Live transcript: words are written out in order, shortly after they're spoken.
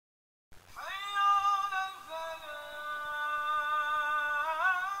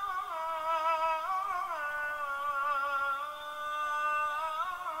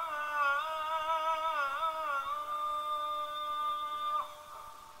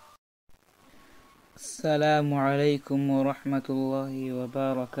Assalamu alaikum wa rahmatullahi wa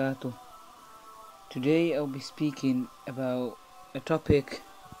barakatuh. Today I'll be speaking about a topic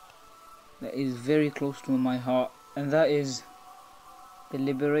that is very close to my heart, and that is the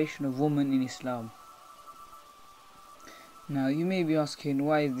liberation of women in Islam. Now you may be asking,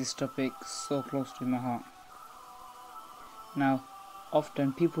 why is this topic so close to my heart? Now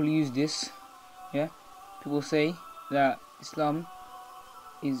often people use this, people say that Islam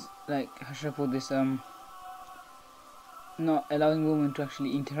is like, how should I put this, not allowing women to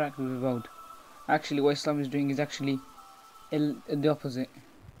actually interact with the world. Actually what Islam is doing is actually the opposite,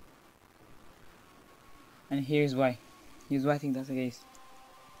 and here's why I think that's the case.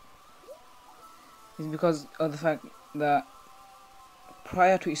 It's because of the fact that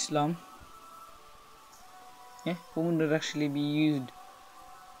prior to Islam, women would actually be used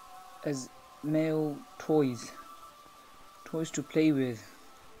as male toys to play with,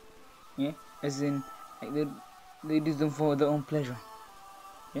 as in, like, they do them for their own pleasure.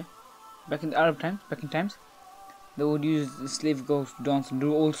 Back in the Arab times, they would use the slave girls to dance and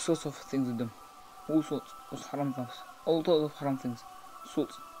do all sorts of things with them, all sorts of haram things,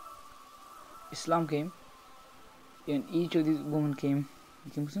 sorts. Islam came, and each of these women became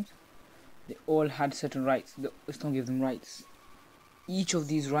Muslims. They all had certain rights. Islam gave them rights. Each of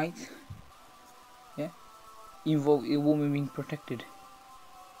these rights, involve a woman being protected.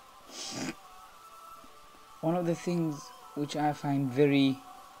 One of the things which I find very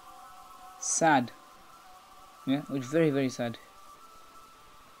sad, which is very, very sad,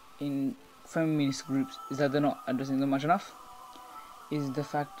 in feminist groups, is that they're not addressing them much enough, is the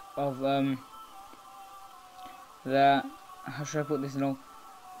fact of the, how should I put this,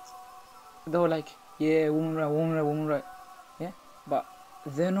 they were like, woman right, but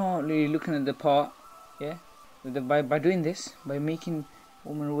they're not really looking at the part, by doing this, by making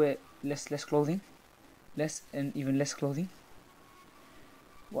women wear less clothing, even less clothing,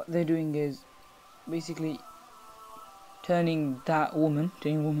 what they're doing is basically turning woman,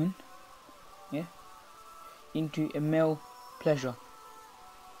 into a male pleasure.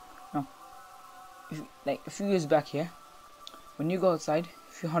 Now, like a few years back here, when you go outside,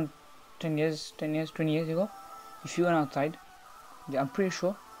 if you hunt 10 years, 20 years ago, if you went outside, I'm pretty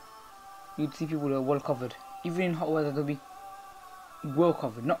sure you'd see people who are well covered. Even in hot weather, they'll be well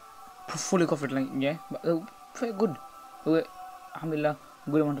covered, not fully covered, but they're very good. They wear, alhamdulillah,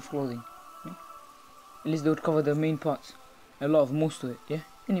 good amount of clothing. At least they would cover the main parts, most of it.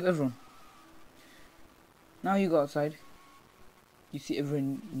 Anyway, everyone. Now you go outside, you see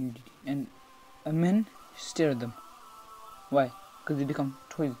everyone nudity, and men stare at them. Why? Because they become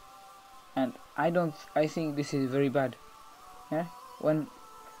toys, and I think this is very bad. When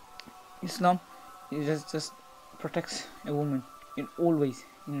Islam just protects a woman in all ways,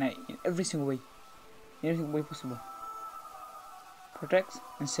 in every single way, possible, protects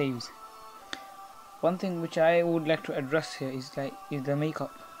and saves. One thing which I would like to address here is the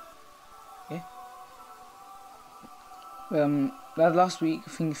makeup. That last week, I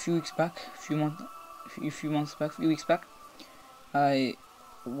think a few weeks back, I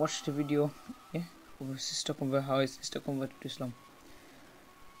watched a video, of a sister how a sister converted to Islam,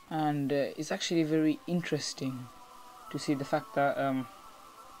 and it's actually very interesting to see the fact that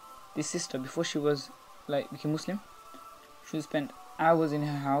this sister, before she became Muslim, she spent hours in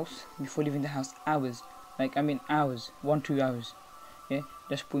her house before leaving the house. Hours, 1-2 hours,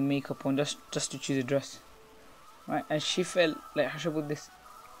 just putting makeup on, just to choose a dress, right? And she felt like, how should I put this,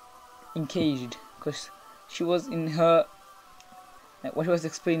 encaged, because she was in her, when she was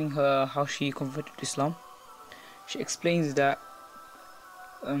explaining how she converted to Islam, she explains that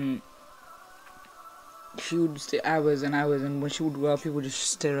she would stay hours and hours, and when she would go out, people would just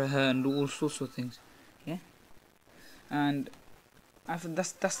stare at her and do all sorts of things, and I feel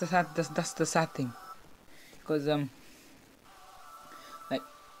that's the sad thing, because you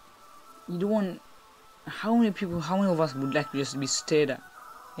don't want, how many of us would like to just be stared at?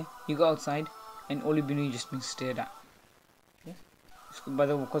 You go outside and all you've been doing is just being stared at, by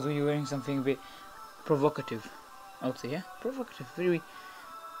the way, because you're wearing something a bit provocative, I would say, provocative, very.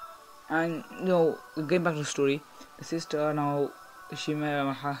 And getting back to the story, the sister, now she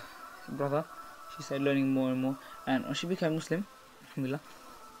met her brother. She started learning more and more, and when she became Muslim, alhamdulillah,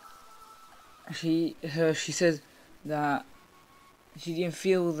 she says that she didn't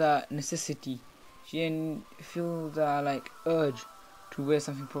feel that necessity, she didn't feel that urge to wear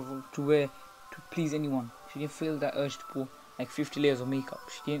something to please anyone. She didn't feel that urge to put 50 layers of makeup.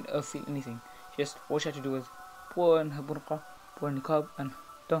 She didn't feel anything. All she had to do was put on her burqa, put on niqab, and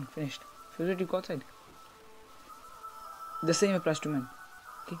done, finished. She was ready to go outside. The same applies to men.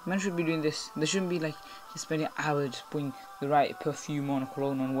 Okay, men should be doing this. They shouldn't be like just spending hours putting the right perfume on,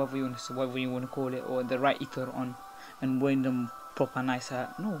 cologne on, whatever you want to call it, or the right ether on, and wearing them proper nice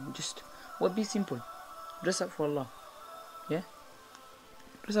hat. No, just be simple. Dress up for Allah. Yeah,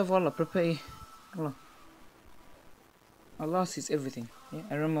 dress up for Allah. Prepare Allah. Allah sees everything. Yeah,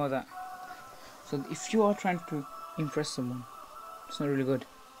 I remember that. So if you are trying to impress someone, it's not really good.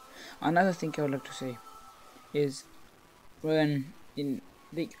 Another thing I would like to say is when in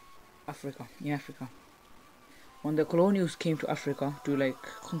Africa, when the colonials came to Africa to like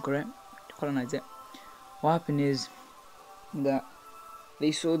conquer it, to colonize it, what happened is that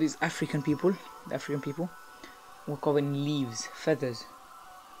they saw these African people were covered in leaves, feathers,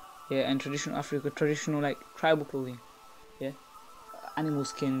 yeah, and traditional like tribal clothing, yeah, animal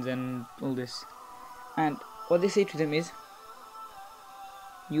skins and all this. And what they say to them is,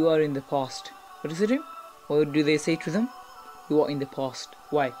 you are in the past. What is it? Or do they say to them, you are in the past?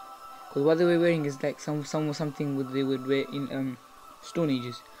 Why? Because what they were wearing is like something they would wear in Stone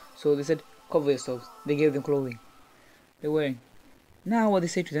Ages. So they said, cover yourselves. They gave them clothing. They're wearing. Now what they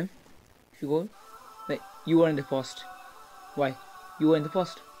say to them, if you go, like, you are in the past. Why? You are in the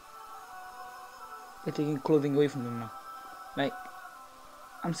past. They're taking clothing away from them now. Like,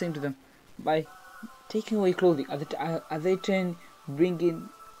 I'm saying to them, by taking away clothing, are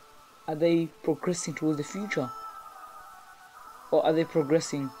they progressing towards the future? Or are they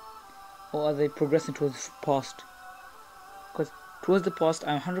progressing towards the past? Because towards the past,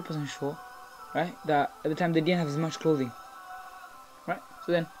 I'm 100% sure, right, that at the time they didn't have as much clothing, right?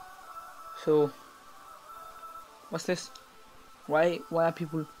 So what's this? Why are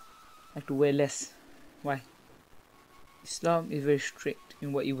people like to wear less? Why? Islam is very strict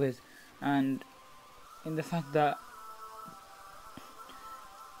in what he wears, and in the fact that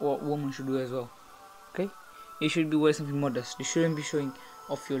what women should do as well. Okay, you should be wearing something modest. You shouldn't be showing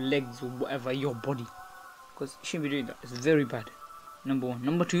off your legs or whatever, your body, because you shouldn't be doing that. It's very bad. Number one.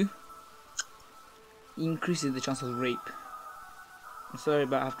 Number two, increases the chance of rape. I'm sorry,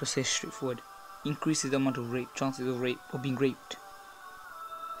 but I have to say straightforward. Increases the amount of chances of rape or being raped.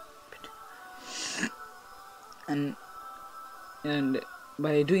 And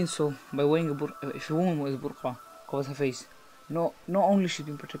by doing so, by wearing a burqa, if a woman wears a burqa, covers her face, not only she's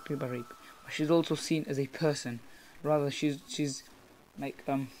being protected by rape, but she's also seen as a person. Rather, she's like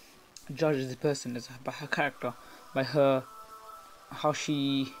judged as a person, by her character, by her, how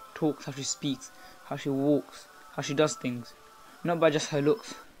she talks, how she speaks, how she walks, how she does things, not by just her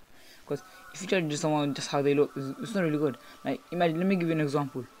looks. Because if you judge someone just how they look, it's not really good. Like, imagine, let me give you an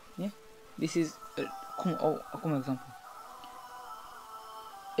example. Yeah, this is a common example.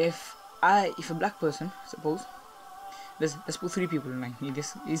 If a black person, suppose, let's put 3 people in line.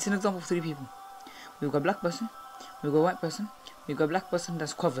 It's an example of 3 people. We've got a black person, we've got a white person, we've got a black person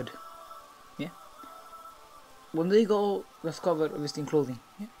that's covered. Yeah. When they go, that's covered obviously in clothing.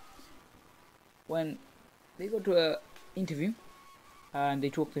 Yeah. When they go to a interview and they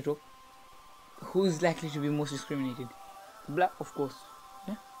talk, who's likely to be most discriminated? Black, of course.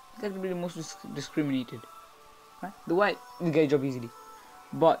 Yeah. He's likely to be the most discriminated. Right? The white will get a job easily.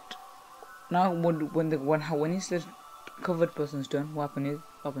 But now when it's the covered person's turn, what happen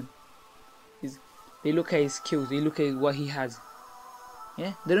is they look at his skills, they look at what he has.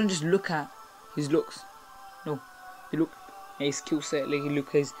 Yeah, they don't just look at his looks. No, they look at his skill set, like they look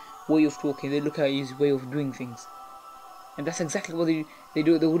at his way of talking, they look at his way of doing things. And that's exactly what they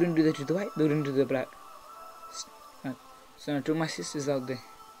do. They wouldn't do that to the white, they wouldn't do the black. So now to my sisters out there,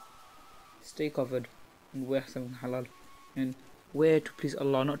 stay covered and wear something halal, and wear to please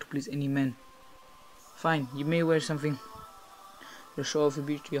Allah, not to please any men. Fine, you may wear something to show off your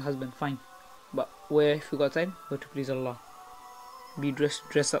beauty to your husband, fine, but wear, if you got time, wear to please Allah. Be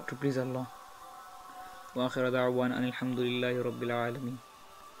dress up to please Allah. وآخر دعوانا أن الحمد لله رب العالمين.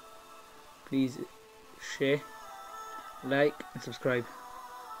 Please share, like and subscribe.